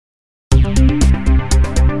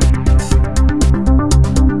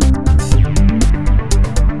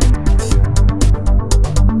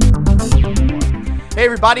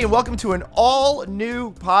everybody, and welcome to an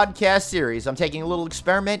all-new podcast series. I'm taking a little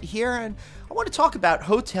experiment here, and I want to talk about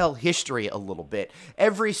hotel history a little bit.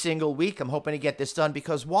 Every single week, I'm hoping to get this done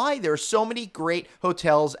because why? There are so many great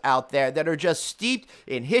hotels out there that are just steeped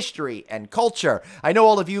in history and culture. I know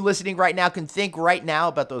all of you listening right now can think right now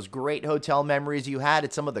about those great hotel memories you had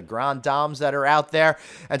at some of the Grand Dames that are out there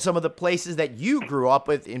and some of the places that you grew up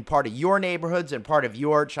with in part of your neighborhoods and part of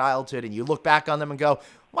your childhood, and you look back on them and go,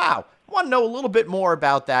 wow, I want to know a little bit more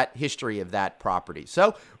about that history of that property.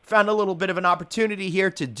 So found a little bit of an opportunity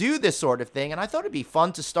here to do this sort of thing, and I thought it'd be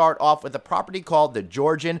fun to start off with a property called the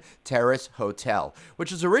Georgian Terrace Hotel,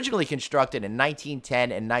 which was originally constructed in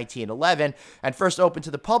 1910 and 1911 and first opened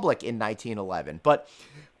to the public in 1911. But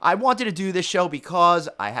I wanted to do this show because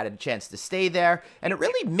I had a chance to stay there, and it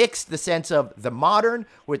really mixed the sense of the modern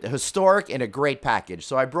with the historic in a great package.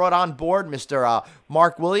 So I brought on board Mr.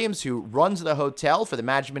 Mark Williams, who runs the hotel for the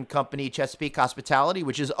management company Chesapeake Hospitality,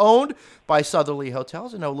 which is owned by Sotherly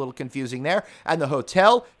Hotels. I know a little confusing there. And the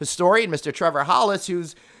hotel historian, Mr. Trevor Hollis,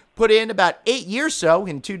 who's put in about 8 years so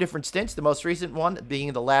in two different stints, the most recent one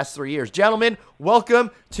being the last 3 years. Gentlemen, welcome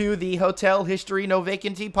to the Hotel History No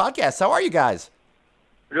Vacancy podcast. How are you guys?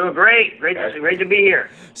 We're doing great. Great to be here.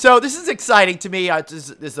 So this is exciting to me. This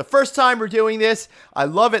is the first time we're doing this. I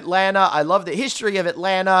love Atlanta. I love the history of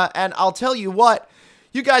Atlanta. And I'll tell you what,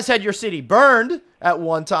 you guys had your city burned at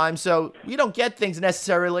one time, so we don't get things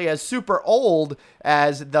necessarily as super old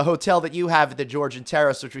as the hotel that you have at the Georgian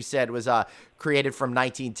Terrace, which we said was created from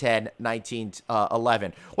 1910,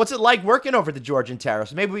 1911. What's it like working over the Georgian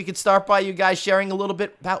Terrace? Maybe we could start by you guys sharing a little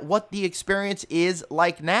bit about what the experience is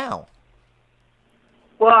like now.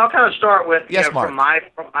 Well, I'll kind of start with Mark. from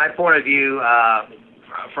my point of view,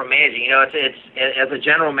 from managing. It's as a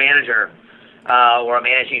general manager or a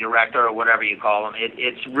managing director or whatever you call them.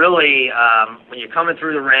 It's really when you're coming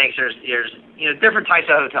through the ranks. There's different types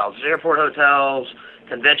of hotels. There's airport hotels,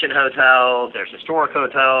 convention hotels. There's historic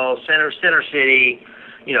hotels, center city,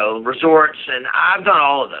 resorts, and I've done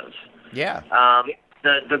all of those. Yeah.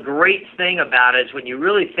 The great thing about it is when you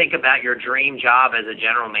really think about your dream job as a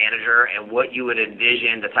general manager and what you would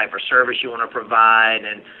envision, the type of service you want to provide,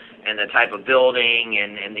 and the type of building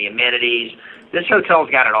and the amenities, this hotel's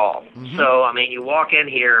got it all. Mm-hmm. So, I mean, you walk in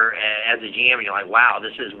here as a GM and you're like, wow,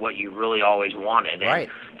 this is what you really always wanted. Right.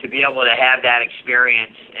 And to be able to have that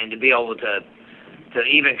experience and to be able to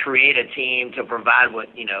even create a team to provide what,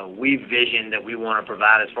 we vision that we want to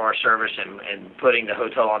provide as far as service and putting the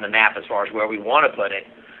hotel on the map as far as where we want to put it.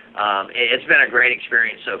 It's been a great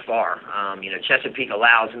experience so far. Chesapeake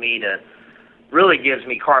really gives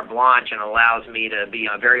me carte blanche and allows me to be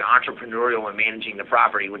very entrepreneurial in managing the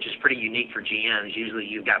property, which is pretty unique for GMs. Usually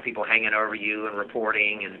you've got people hanging over you and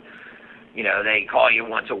reporting, and they call you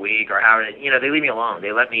once a week or they leave me alone.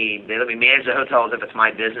 They let me manage the hotel as if it's my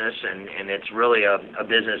business, and it's really a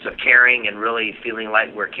business of caring and really feeling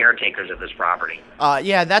like we're caretakers of this property.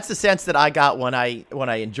 Yeah, that's the sense that I got when I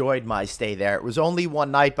enjoyed my stay there. It was only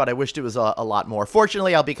one night, but I wished it was a lot more.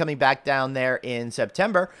 Fortunately, I'll be coming back down there in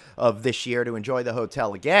September of this year to enjoy the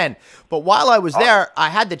hotel again. But while I was there, I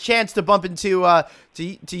had the chance to bump into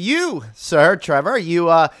to you, sir, Trevor. You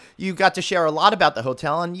got to share a lot about the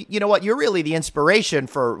hotel, and you know what? You're really the inspiration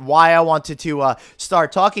for why I wanted to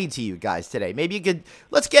start talking to you guys today. Maybe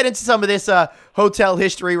let's get into some of this hotel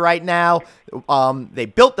history right now. They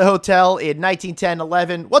built the hotel in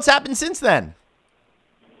 1910-11. What's happened since then?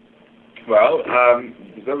 Well,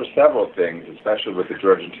 there were several things, especially with the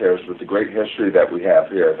Georgian Terrace, with the great history that we have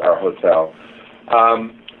here at our hotel.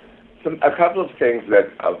 A couple of things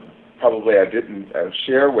that probably I didn't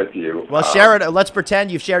share with you. Well, share it. Let's pretend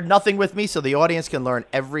you've shared nothing with me so the audience can learn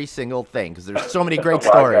every single thing, because there's so many great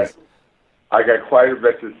stories. I got quite a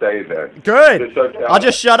bit to say then. Good. I'll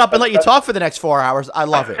just shut up and let you talk for the next 4 hours. I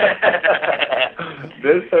love it.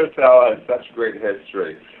 This hotel has such great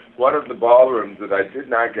history. One of the ballrooms that I did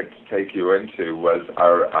not get to take you into was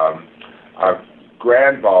our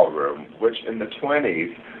grand ballroom, which in the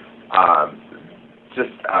 20s,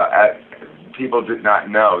 people did not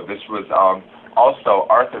know. This was also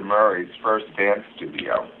Arthur Murray's first dance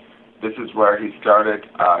studio. This is where he started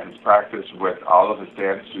his practice with all of his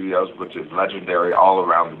dance studios, which is legendary all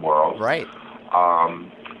around the world. Right.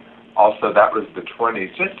 Also, that was the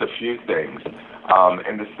 20s. Just a few things.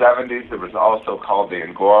 In the 70s, it was also called the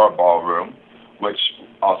Angora Ballroom, which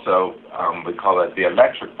also we call it the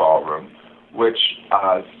Electric Ballroom, which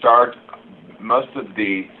starred most of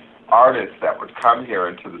the artists that would come here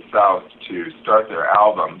into the South to start their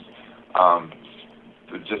albums.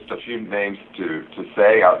 Just a few names to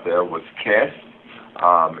say out there was Kiss,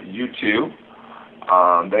 U2.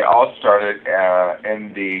 They all started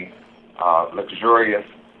in the luxurious,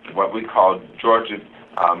 what we call Georgian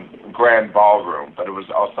Grand Ballroom, but it was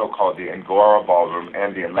also called the Angora Ballroom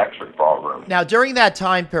and the Electric Ballroom. Now, during that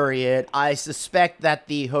time period, I suspect that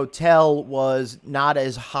the hotel was not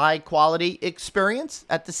as high quality experience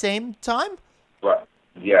at the same time. Right.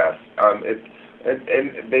 Yes. And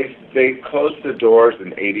they closed the doors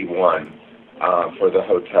in '81 for the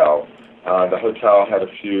hotel. The hotel had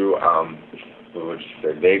a few, what would you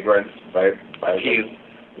say, vagrants, right? A few.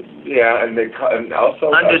 Yeah, and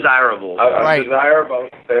also undesirable. Undesirable,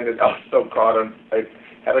 and it also caught on. It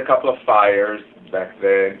had a couple of fires back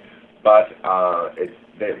then, but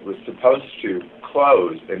it was supposed to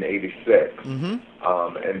close in '86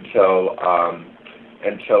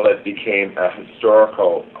 until it became a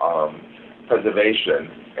historical preservation,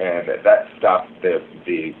 and that stopped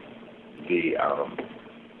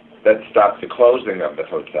the closing of the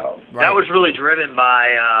hotel. Right. That was really driven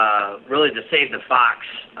by really the Save the Fox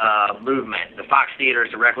movement. The Fox Theater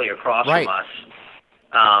is directly across from us,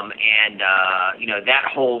 and that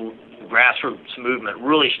whole grassroots movement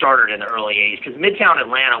really started in the early '80s, because Midtown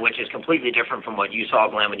Atlanta, which is completely different from what you saw,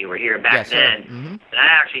 Glenn, when you were here back then. And I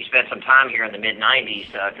actually spent some time here in the mid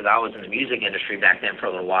 '90s because I was in the music industry back then for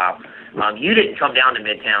a little while. You didn't come down to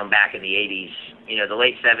Midtown back in the '80s. The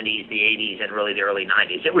late '70s, the '80s, and really the early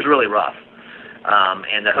 '90s. It was really rough.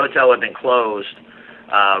 And the hotel had been closed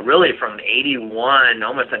really from '81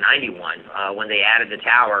 almost to '91 when they added the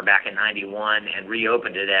tower back in '91 and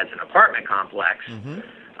reopened it as an apartment complex.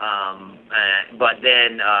 But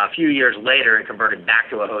then a few years later, it converted back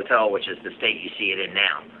to a hotel, which is the state you see it in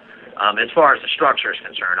now. As far as the structure is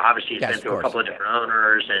concerned, obviously it's been through a couple of different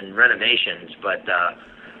owners and renovations, but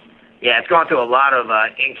yeah, it's gone through a lot of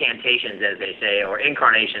incantations, as they say, or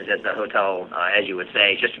incarnations, as the hotel, as you would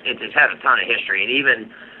say. It's had a ton of history, and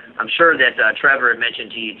even I'm sure that Trevor had mentioned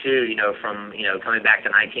to you too. From coming back to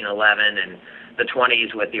 1911 and the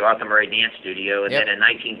 20s with the Arthur Murray Dance Studio, and then in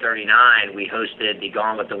 1939 we hosted the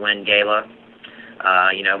Gone with the Wind Gala.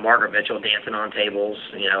 Margaret Mitchell dancing on tables,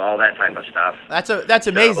 all that type of stuff. That's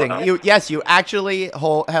amazing. So, you actually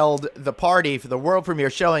held the party for the world premiere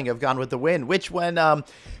showing of Gone with the Wind, which, when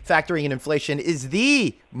factoring in inflation, is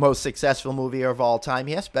the most successful movie of all time.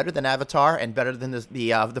 Yes, better than Avatar and better than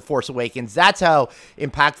the Force Awakens. That's how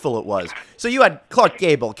impactful it was. So you had Clark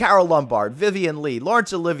Gable, Carole Lombard, Vivien Leigh,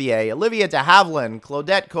 Laurence Olivier, Olivia de Havilland,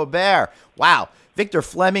 Claudette Colbert. Wow. Victor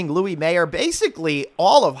Fleming, Louis Mayer, basically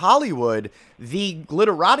all of Hollywood, the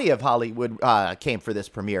glitterati of Hollywood came for this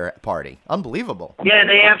premiere party. Unbelievable. Yeah,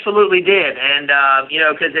 they absolutely did. And,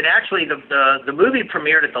 because it actually, the movie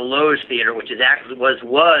premiered at the Lowe's Theater, which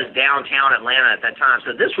was downtown Atlanta at that time.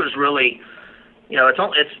 So this was really,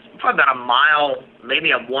 it's probably about a mile,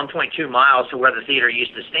 maybe a 1.2 miles to where the theater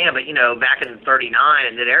used to stand. But, back in '39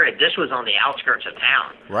 in that area, this was on the outskirts of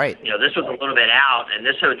town. Right. This was a little bit out, and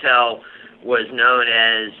this hotel was known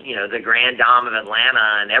as, the Grand Dame of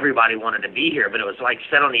Atlanta, and everybody wanted to be here, but it was like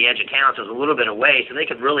set on the edge of town, so it was a little bit away, so they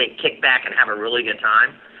could really kick back and have a really good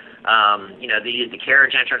time. They used the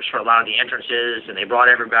carriage entrance for a lot of the entrances, and they brought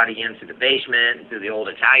everybody in through the basement, through the old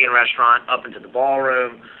Italian restaurant, up into the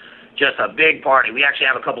ballroom. Just a big party. We actually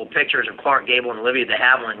have a couple of pictures of Clark Gable and Olivia de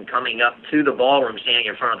Havilland coming up to the ballroom, standing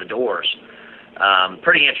in front of the doors.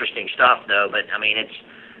 Pretty interesting stuff, though, but, it's,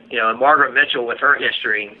 and Margaret Mitchell, with her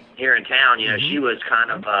history here in town, she was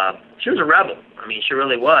kind of, she was a rebel. She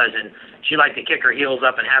really was, and she liked to kick her heels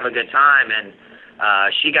up and have a good time, and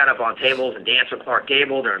she got up on tables and danced with Clark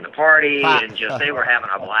Gable during the party, and they were having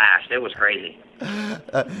a blast. It was crazy.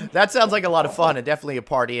 That sounds like a lot of fun, and definitely a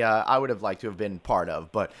party I would have liked to have been part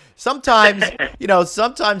of. But sometimes,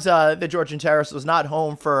 sometimes the Georgian Terrace was not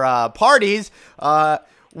home for parties.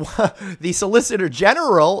 The Solicitor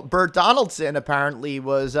General, Burt Donaldson, apparently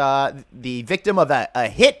was the victim of a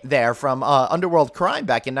hit there from Underworld Crime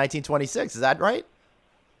back in 1926. Is that right?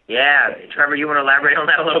 Yeah. Trevor, you want to elaborate on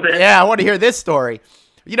that a little bit? Yeah, I want to hear this story.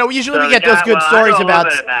 Usually we get those good stories about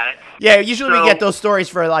it. Yeah, usually we get those stories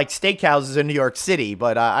for like steakhouses in New York City,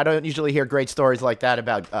 but I don't usually hear great stories like that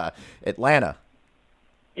about Atlanta.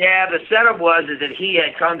 Yeah, the setup was that he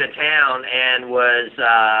had come to town and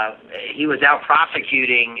he was out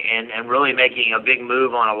prosecuting and really making a big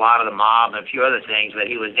move on a lot of the mob and a few other things, but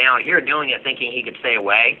he was down here doing it thinking he could stay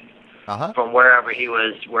away from wherever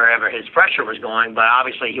his pressure was going, but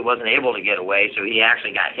obviously he wasn't able to get away, so he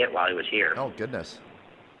actually got hit while he was here. Oh, goodness.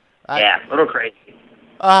 Yeah, a little crazy.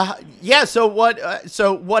 Yeah. So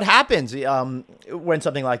what happens when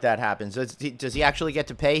something like that happens? Does he actually get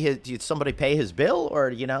to pay did somebody pay his bill,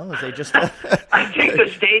 or is they just? I think the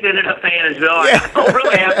state ended up paying his bill. Yeah.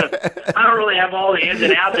 I don't really have all the ins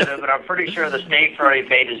and outs of it, but I'm pretty sure the state's already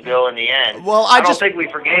paid his bill in the end. Well, I don't think we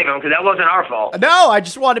forgave him because that wasn't our fault. No, I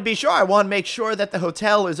just want to be sure. I want to make sure that the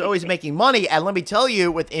hotel is always making money. And let me tell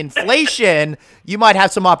you, with inflation, you might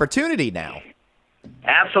have some opportunity now.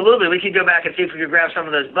 Absolutely. We could go back and see if we could grab some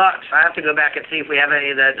of those bucks. I have to go back and see if we have any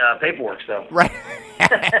of that paperwork still. Right.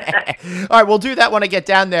 All right, we'll do that when I get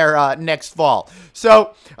down there next fall.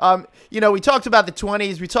 So, we talked about the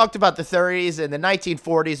 20s, we talked about the 30s, and the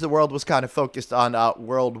 1940s, the world was kind of focused on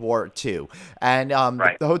World War II. And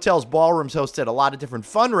right. the hotel's ballrooms hosted a lot of different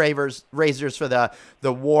fundraisers for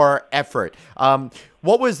the war effort.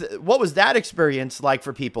 What was that experience like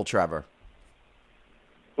for people, Trevor?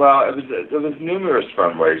 Well, there was numerous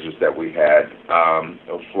fundraisers that we had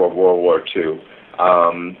for World War II.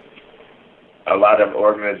 A lot of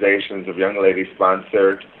organizations of young ladies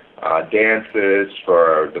sponsored dances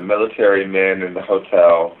for the military men in the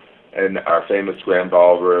hotel and our famous Grand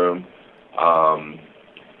Ballroom.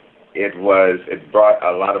 It brought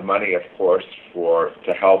a lot of money, of course,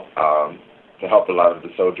 to help a lot of the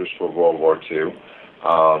soldiers for World War II.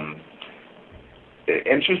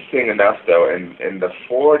 Interesting enough, though, in the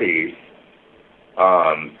 40s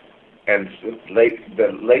and the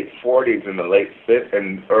late 40s and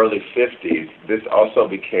and early 50s, this also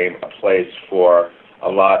became a place for a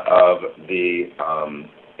lot of the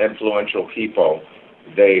influential people.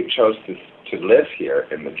 They chose to live here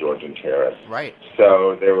in the Georgian Terrace. Right.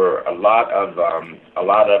 So there were a lot of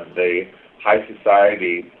the high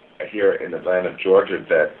society here in Atlanta, Georgia,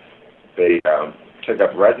 that they took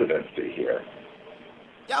up residency here.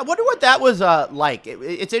 Yeah, I wonder what that was like.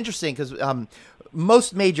 It's interesting because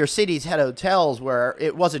most major cities had hotels where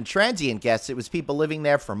it wasn't transient guests. It was people living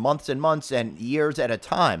there for months and months and years at a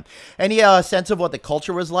time. Any sense of what the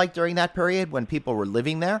culture was like during that period when people were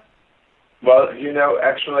living there? Well,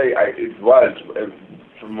 actually, it was.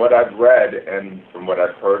 From what I've read and from what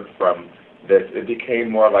I've heard from this, it became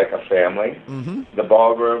more like a family. Mm-hmm. The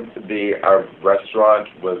ballroom, our restaurant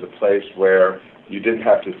was a place where you didn't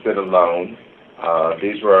have to sit alone.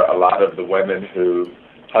 These were a lot of the women whose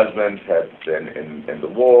husbands had been in the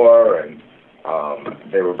war, and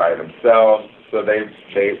they were by themselves. So they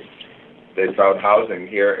found housing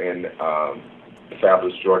here in the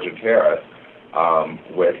fabulous Georgian Terrace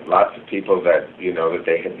with lots of people that that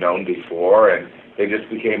they had known before, and they just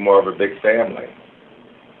became more of a big family.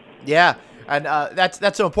 Yeah. And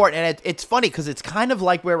that's so important. And it's funny because it's kind of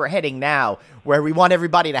like where we're heading now, where we want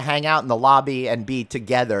everybody to hang out in the lobby and be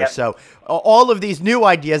together. Yep. So all of these new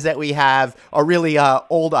ideas that we have are really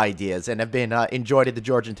old ideas and have been enjoyed at the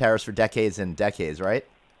Georgian Terrace for decades and decades, right?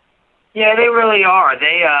 Yeah, they really are.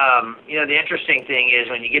 They, the interesting thing is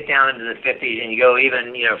when you get down into the 50s and you go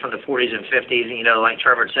even, from the 40s and 50s, like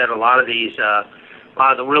Trevor said, a lot of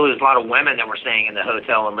women that were staying in the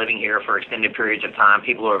hotel and living here for extended periods of time,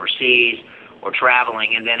 people overseas or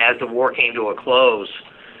traveling. And then as the war came to a close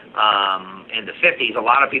in the 50s, a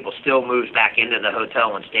lot of people still moved back into the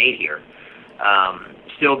hotel and stayed here,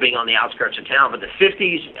 still being on the outskirts of town. But the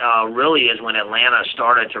 50s really is when Atlanta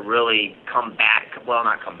started to really come back. Well,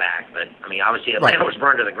 not come back, but, obviously Atlanta was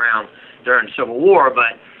burned to the ground during the Civil War,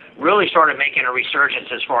 but really started making a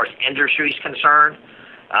resurgence as far as industry is concerned.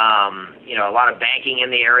 A lot of banking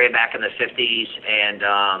in the area back in the 50s, and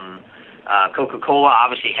Coca-Cola,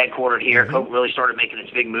 obviously headquartered here. Mm-hmm. Coke really started making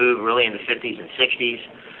its big move really in the 50s and 60s.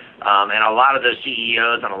 And a lot of those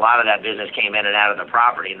CEOs and a lot of that business came in and out of the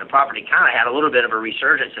property. And the property kind of had a little bit of a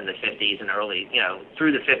resurgence in the 50s and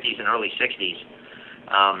through the 50s and early 60s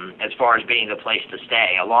as far as being the place to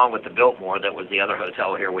stay, along with the Biltmore that was the other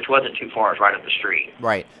hotel here, which wasn't too far. It's right up the street.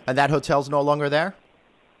 Right. And that hotel's no longer there?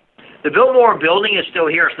 The Biltmore building is still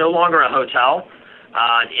here. It's no longer a hotel.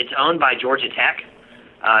 It's owned by Georgia Tech.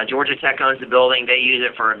 Georgia Tech owns the building. They use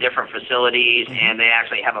it for different facilities, and they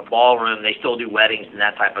actually have a ballroom. They still do weddings and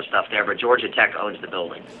that type of stuff there, but Georgia Tech owns the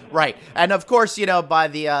building. Right. And, of course, by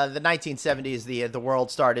the 1970s, the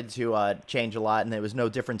world started to change a lot, and there was no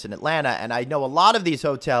difference in Atlanta. And I know a lot of these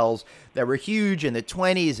hotels that were huge in the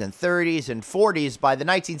 20s and 30s and 40s, by the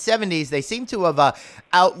 1970s, they seem to have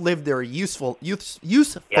outlived their usefulness.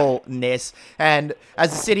 Yeah. And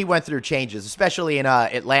as the city went through changes, especially in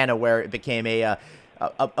Atlanta, where it became a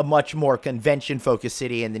much more convention-focused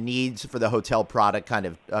city, and the needs for the hotel product kind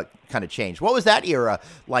of changed. What was that era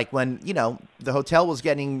like when the hotel was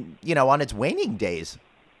getting on its waning days?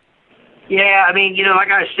 Yeah,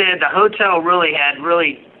 like I said, the hotel really had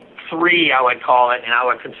three, I would call it, and I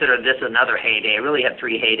would consider this another heyday. It really had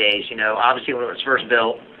three heydays. Obviously when it was first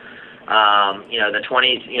built, the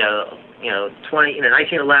 20s,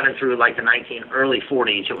 1911 through like the early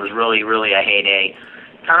 40s, it was really a heyday.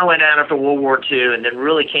 kind of went down after World War II, and then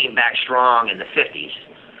really came back strong in the 50s.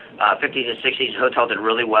 50s and 60s, the hotel did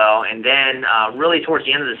really well. And then really towards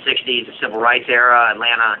the end of the 60s, the Civil Rights era,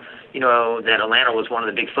 Atlanta, that Atlanta was one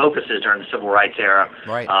of the big focuses during the Civil Rights era.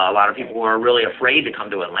 Right. A lot of people were really afraid to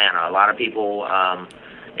come to Atlanta. A lot of people,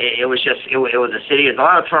 it was a city with a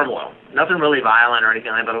lot of turmoil. Nothing really violent or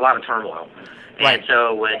anything like that, but a lot of turmoil. Right. And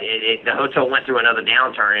so the hotel went through another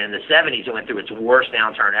downturn. And in the 70s, it went through its worst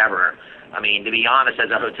downturn ever. I mean, to be honest,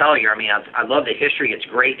 as a hotelier, I love the history. It's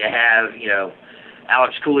great to have,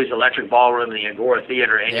 Alex Cooley's Electric Ballroom and the Agora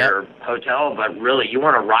Theater in your hotel, but really, you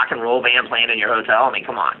want a rock and roll band playing in your hotel? I mean,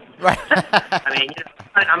 come on. Right. I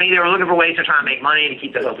mean, they were looking for ways to try and make money to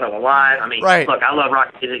keep the hotel alive. I mean, Look, I love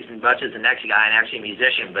rock music as much as the next guy and actually a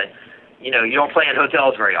musician, but you don't play in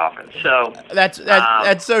hotels very often. So that's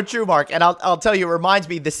so true, Mark. And I'll tell you, it reminds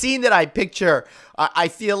me the scene that I picture. I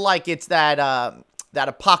feel like it's that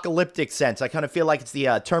apocalyptic sense. I kind of feel like it's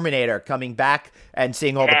the Terminator coming back and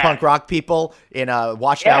seeing all the punk rock people in a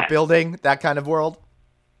washed out building, that kind of world.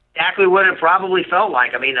 Exactly what it probably felt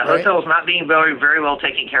like. I mean, the hotel's not being very, very well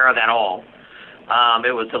taken care of at all.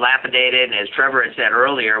 It was dilapidated, and as Trevor had said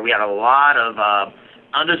earlier, we had a lot of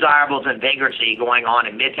undesirables and vagrancy going on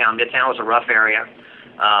in Midtown. Midtown was a rough area.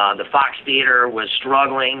 The Fox Theater was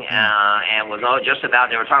struggling and was just about,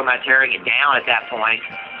 they were talking about tearing it down at that point.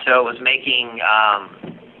 So it was making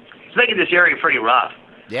this area pretty rough.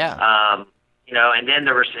 Yeah. And then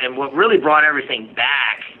and what really brought everything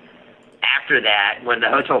back after that, when the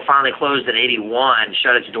hotel finally closed in 81,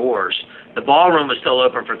 shut its doors, the ballroom was still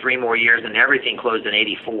open for 3 more years, and everything closed in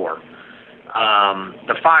 84.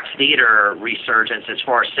 The Fox Theater resurgence, as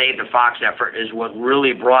far as Save the Fox effort, is what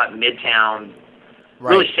really brought Midtown,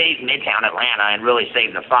 really saved Midtown Atlanta and really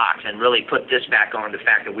saved the Fox and really put this back on the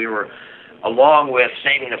fact that we were, along with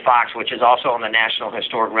saving the Fox, which is also on the National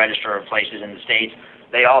Historic Register of Places in the States,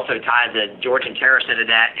 they also tied the Georgian Terrace into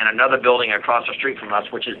that and another building across the street from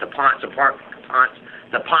us, which is the Ponce apartment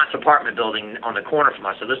building on the corner from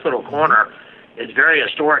us. So this little corner is very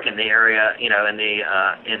historic in the area, in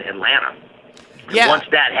Atlanta. Yeah. Once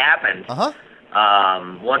that happened,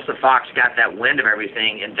 once the Fox got that wind of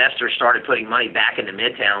everything, investors started putting money back into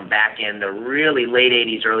Midtown back in the really late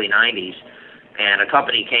 80s, early 90s. And a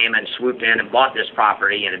company came and swooped in and bought this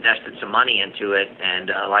property and invested some money into it. And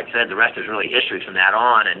like I said, the rest is really history from that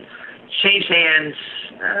on. And changed hands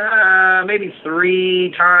maybe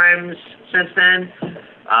 3 times since then.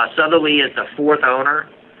 Sotherly is the 4th owner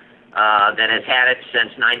that has had it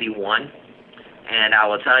since 91. And I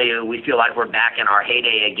will tell you, we feel like we're back in our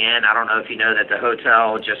heyday again. I don't know if you know that the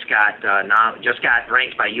hotel just got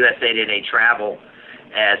ranked by USA Today Travel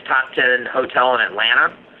as top 10 hotel in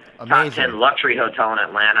Atlanta. Amazing. Top 10 luxury hotel in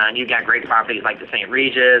Atlanta, and you've got great properties like the St.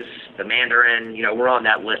 Regis, the Mandarin. We're on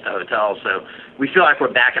that list of hotels, so we feel like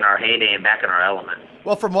we're back in our heyday and back in our element.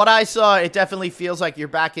 Well, from what I saw, it definitely feels like you're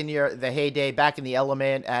back in the heyday, back in the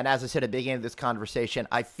element, and as I said at the beginning of this conversation,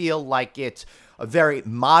 I feel like it's a very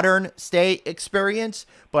modern stay experience,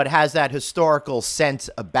 but has that historical sense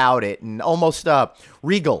about it, and almost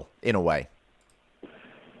regal in a way.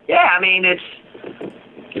 Yeah, I mean, it's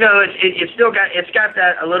got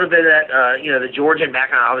that a little bit of that the Georgian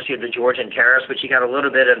background, obviously the Georgian Terrace, but you got a little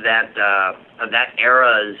bit of that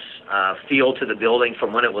era's feel to the building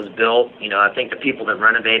from when it was built. I think the people that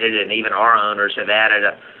renovated it and even our owners have added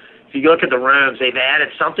if you look at the rooms, they've added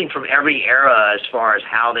something from every era as far as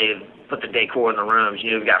how they've put the decor in the rooms.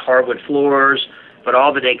 You've got hardwood floors, but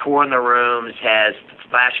all the decor in the rooms has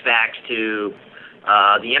flashbacks to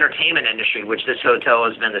the entertainment industry, which this hotel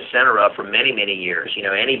has been the center of for many, many years.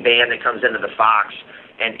 Any band that comes into the Fox,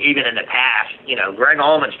 and even in the past, Greg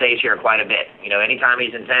Allman stays here quite a bit. Anytime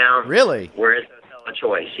he's in town, really, we're his hotel of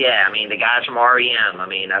choice. Yeah, I mean, the guys from REM. I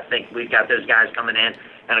mean, I think we've got those guys coming in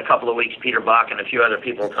a couple of weeks. Peter Buck and a few other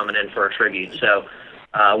people coming in for a tribute. So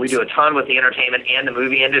we do a ton with the entertainment and the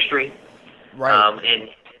movie industry. Right. And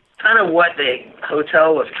kind of what the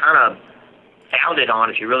hotel was kind of founded on,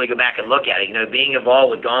 if you really go back and look at it, being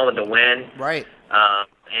involved with Gone with the Wind. Right.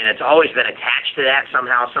 And it's always been attached to that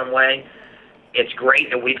somehow, some way. It's great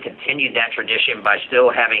that we've continued that tradition by still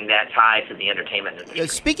having that tie to the entertainment industry.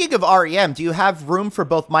 Speaking of REM, do you have room for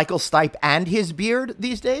both Michael Stipe and his beard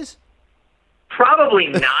these days? Probably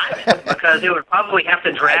not, because it would probably have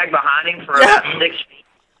to drag behind him for about 6 feet.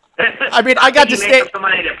 I mean, I got to stay.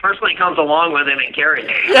 Somebody that personally comes along with him and carries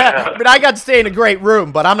him. Yeah, I mean, I got to stay in a great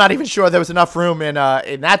room, but I'm not even sure there was enough room in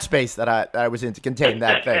that space that I was in to contain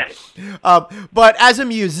that thing. But as a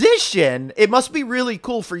musician, it must be really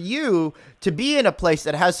cool for you to be in a place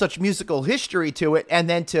that has such musical history to it, and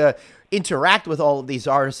then to interact with all of these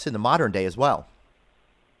artists in the modern day as well.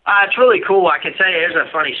 It's really cool. I can tell you, here's a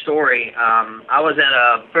funny story. I was in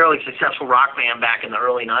a fairly successful rock band back in the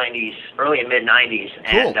early and mid 90s,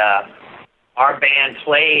 Cool. and our band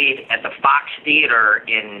played at the Fox Theater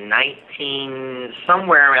in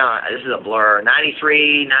somewhere around, this is a blur,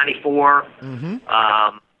 93, 94.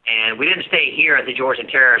 Mm-hmm. And we didn't stay here at the Georgian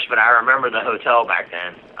Terrace, but I remember the hotel back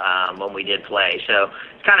then when we did play. So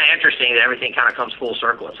it's kind of interesting that everything kind of comes full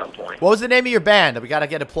circle at some point. What was the name of your band? We got to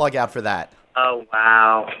get a plug out for that. Oh,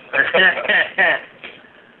 wow.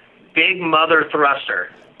 Big Mother Thruster.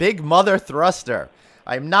 Big Mother Thruster.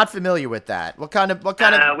 I'm not familiar with that. What kind of?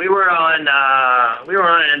 We were on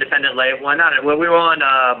an independent label. We were on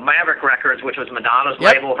Maverick Records, which was Madonna's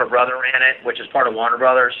label. Her brother ran it, which is part of Warner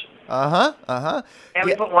Brothers. And And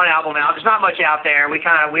we put one album out. There's not much out there.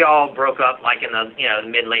 We all broke up like in the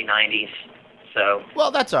mid late '90s. So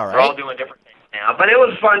well, that's all right. We're all doing different things now, but it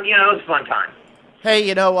was fun. It was a fun time.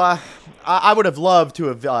 Hey, I would have loved to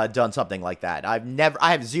have done something like that.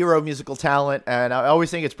 I have zero musical talent, and I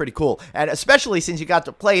always think it's pretty cool. And especially since you got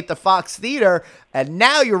to play at the Fox Theater, and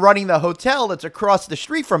now you're running the hotel that's across the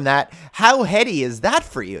street from that. How heady is that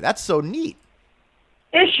for you? That's so neat.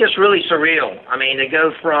 It's just really surreal. I mean, to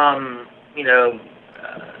go from,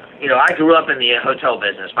 I grew up in the hotel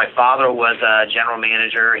business. My father was a general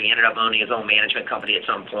manager. He ended up owning his own management company at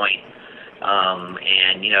some point.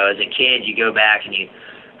 And, as a kid, you go back and in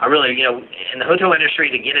the hotel industry,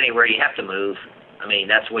 to get anywhere, you have to move. I mean,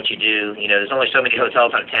 that's what you do. There's only so many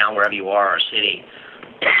hotels out of town wherever you are or city.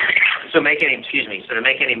 So to make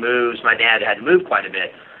any moves, my dad had to move quite a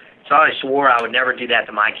bit. So I swore I would never do that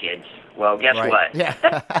to my kids. Well, guess what? Yeah.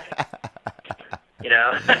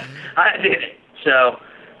 I did it. So,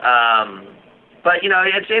 but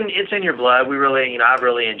it's in your blood. We really, I've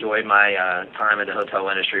really enjoyed my time in the hotel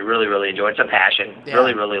industry. Really, really enjoyed it. It's a passion. Yeah.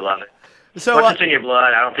 Really, really love it. So once it's in your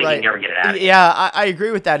blood, I don't think you can ever get it out of you. Yeah, I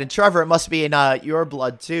agree with that. And Trevor, it must be in your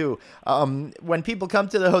blood too. When people come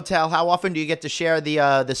to the hotel, how often do you get to share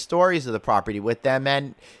the stories of the property with them?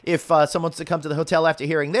 And if someone wants to come to the hotel after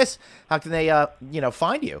hearing this, how can they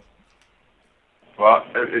find you? Well,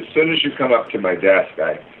 as soon as you come up to my desk,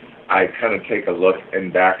 I kind of take a look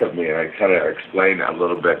in back of me, and I kind of explain a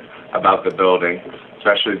little bit about the building,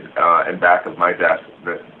 especially in back of my desk.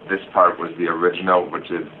 This part was the original, which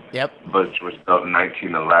was built in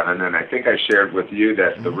 1911, and I think I shared with you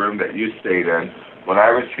that the room that you stayed in when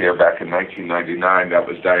I was here back in 1999, that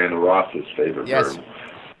was Diana Ross's favorite room,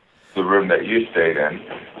 the room that you stayed in.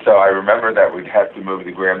 So I remember that we'd have to move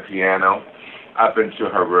the grand piano up into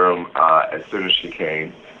her room as soon as she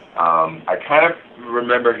came. I kind of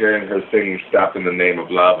remember hearing her singing "Stop in the Name of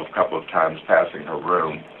Love" a couple of times passing her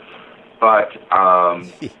room. But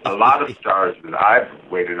a lot of stars that I've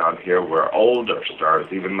waited on here were older stars,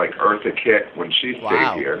 even like Eartha Kitt when she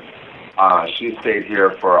stayed here. She stayed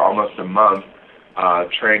here for almost a month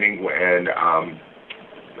training, and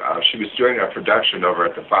she was doing a production over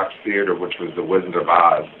at the Fox Theater, which was The Wizard of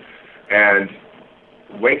Oz. And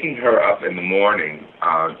waking her up in the morning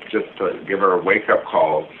just to give her a wake-up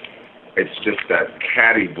call, it's just that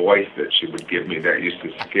catty voice that she would give me that used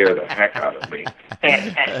to scare the heck out of me.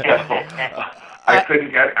 I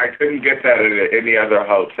couldn't get that at any other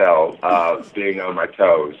hotel, being on my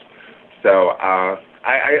toes. So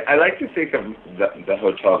I like to think of the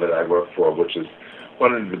hotel that I work for, which is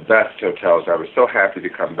one of the best hotels. I was so happy to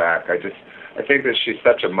come back. I think that she's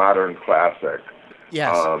such a modern classic.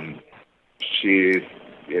 Yes. She's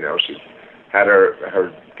had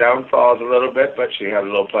her downfalls a little bit, but she had a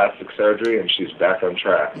little plastic surgery, and she's back on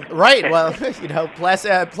track. Right. Well,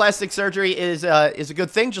 plastic surgery is a good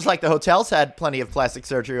thing, just like the hotels had plenty of plastic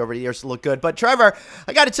surgery over the years to look good. But Trevor,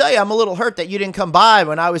 I got to tell you, I'm a little hurt that you didn't come by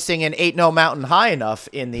when I was singing "Ain't No Mountain High Enough"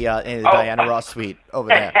 in the Diana Ross suite over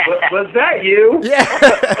there. Was that you? Yeah.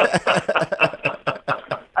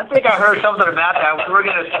 I think I heard something about that.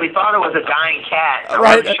 We thought it was a dying cat. I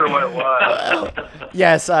wasn't sure what it was.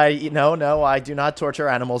 Yes, I do not torture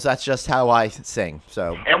animals. That's just how I sing.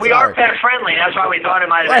 So, and we are pet friendly. That's why we thought it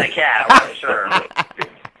might have been a cat. I wasn't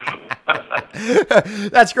sure.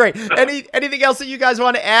 That's great. Anything else that you guys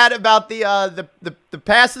want to add about the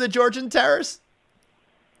past of the Georgian Terrace?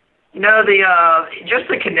 Just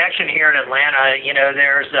the connection here in Atlanta.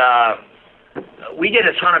 There's. We get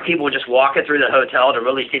a ton of people just walking through the hotel to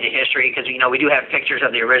really see the history, because we do have pictures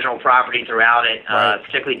of the original property throughout it,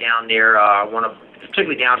 particularly down near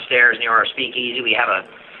particularly downstairs near our speakeasy.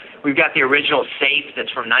 We've got the original safe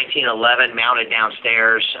that's from 1911 mounted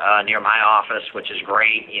downstairs near my office, which is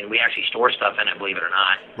great. We actually store stuff in it, believe it or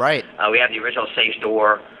not. Right. We have the original safe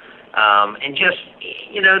door. And just,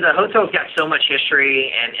 the hotel's got so much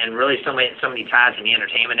history and really so many ties in the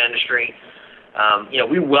entertainment industry.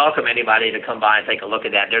 we welcome anybody to come by and take a look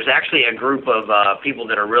at that. There's actually a group of people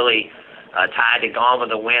that are really tied to Gone with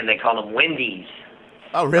the Wind. They call them Wendy's.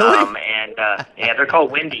 Oh, really? Yeah, they're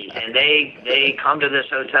called Wendy's, and they come to this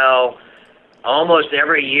hotel almost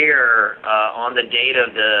every year on the date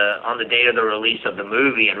of the release of the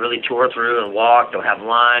movie, and really tour through and walk. They'll have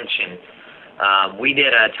lunch, and we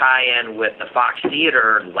did a tie-in with the Fox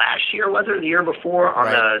Theater last year, was it, or the year before,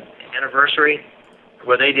 on the anniversary,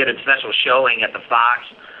 where they did a special showing at the Fox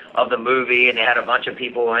of the movie, and they had a bunch of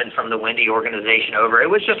people in from the Wendy organization over. It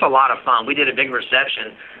was just a lot of fun. We did a big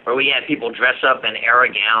reception where we had people dress up in era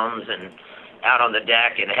gowns and out on the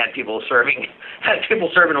deck, and had people serving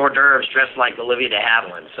hors d'oeuvres dressed like Olivia de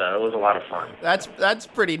Havilland. So it was a lot of fun. That's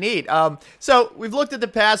pretty neat. So we've looked at the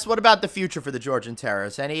past. What about the future for the Georgian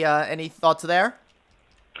Terrace? Any thoughts there?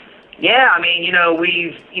 Yeah, I mean,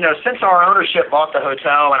 we've, since our ownership bought the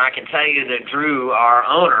hotel, and I can tell you that Drew, our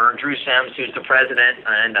owner, Drew Sims, who's the president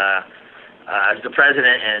and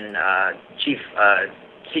chief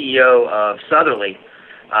CEO of Sotherly,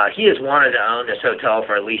 he has wanted to own this hotel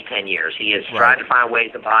for at least 10 years. He has tried to find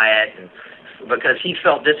ways to buy it, and because he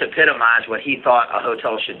felt this epitomized what he thought a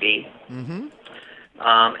hotel should be. Mm-hmm.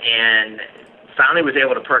 And finally was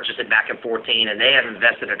able to purchase it back in 2014, and they have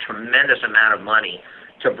invested a tremendous amount of money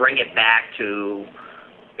to bring it back to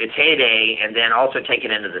its heyday, and then also take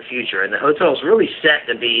it into the future. And the hotel is really set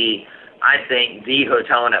to be, I think, the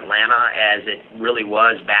hotel in Atlanta as it really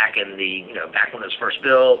was back in the, back when it was first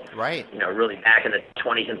built. Right. Really back in the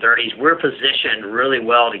 20s and 30s. We're positioned really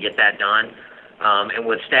well to get that done. And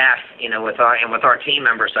with staff, with our team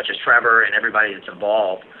members such as Trevor and everybody that's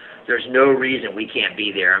involved, there's no reason we can't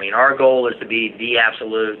be there. I mean, our goal is to be the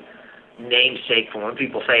absolute namesake for when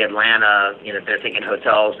people say Atlanta, they're thinking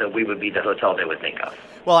hotels, that we would be the hotel they would think of.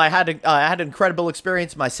 Well, I had an incredible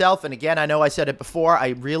experience myself, and again, I know I said it before, I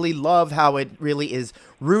really love how it really is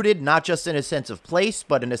rooted, not just in a sense of place,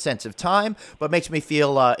 but in a sense of time, but makes me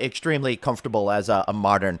feel extremely comfortable as a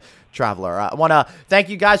modern traveler. I want to thank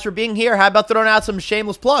you guys for being here. How about throwing out some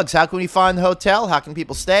shameless plugs? How can we find the hotel? How can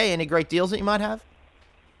people stay? Any great deals that you might have?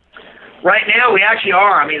 Right now, we actually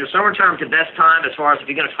are. I mean, the summertime's the best time as far as if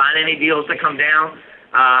you're going to find any deals that come down.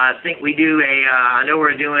 I think we do I know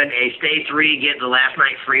we're doing a stay 3, get the last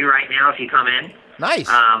night free right now if you come in. Nice.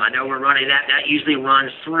 I know we're running that. That usually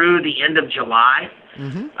runs through the end of July.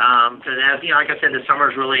 Mm-hmm. So that, like I said, the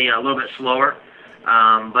summer's really a little bit slower.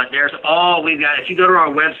 But there's all we've got. If you go to our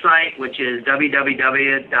website, which is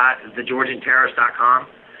www.thegeorgianterrace.com,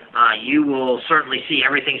 you will certainly see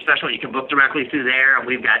everything special. You can book directly through there, and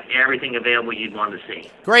we've got everything available you'd want to see.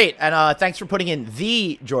 Great, and thanks for putting in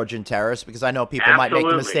the Georgian Terrace, because I know people might make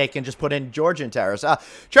the mistake and just put in Georgian Terrace.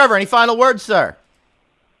 Trevor, any final words, sir?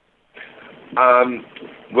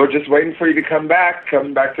 We're just waiting for you to come back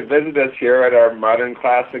to visit us here at our modern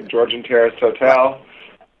classic Georgian Terrace Hotel.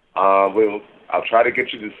 I'll try to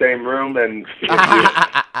get you the same room, and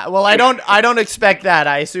well, I don't expect that.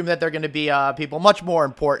 I assume that they're going to be people much more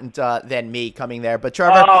important than me coming there. But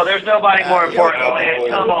Trevor, there's nobody more important.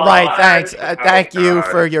 Come on. Right? Thanks. Thank you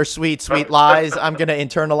for your sweet lies. I'm going to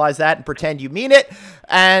internalize that and pretend you mean it.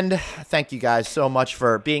 And thank you guys so much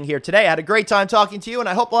for being here today. I had a great time talking to you, and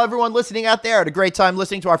I hope everyone listening out there had a great time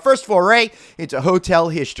listening to our first foray into hotel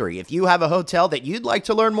history. If you have a hotel that you'd like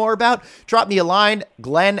to learn more about, drop me a line,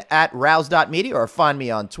 glenn@rouse.media, or find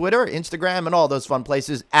me on Twitter, Instagram, and all those fun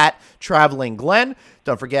places at Traveling Glenn.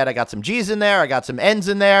 Don't forget, I got some G's in there. I got some N's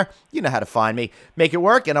in there. You know how to find me. Make it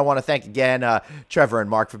work. And I want to thank again Trevor and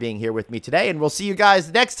Mark for being here with me today. And we'll see you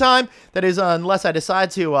guys next time. That is, unless I decide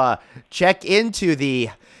to check into the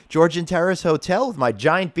Georgian Terrace Hotel with my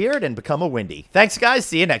giant beard and become a Wendy. Thanks, guys.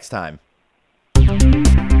 See you next time.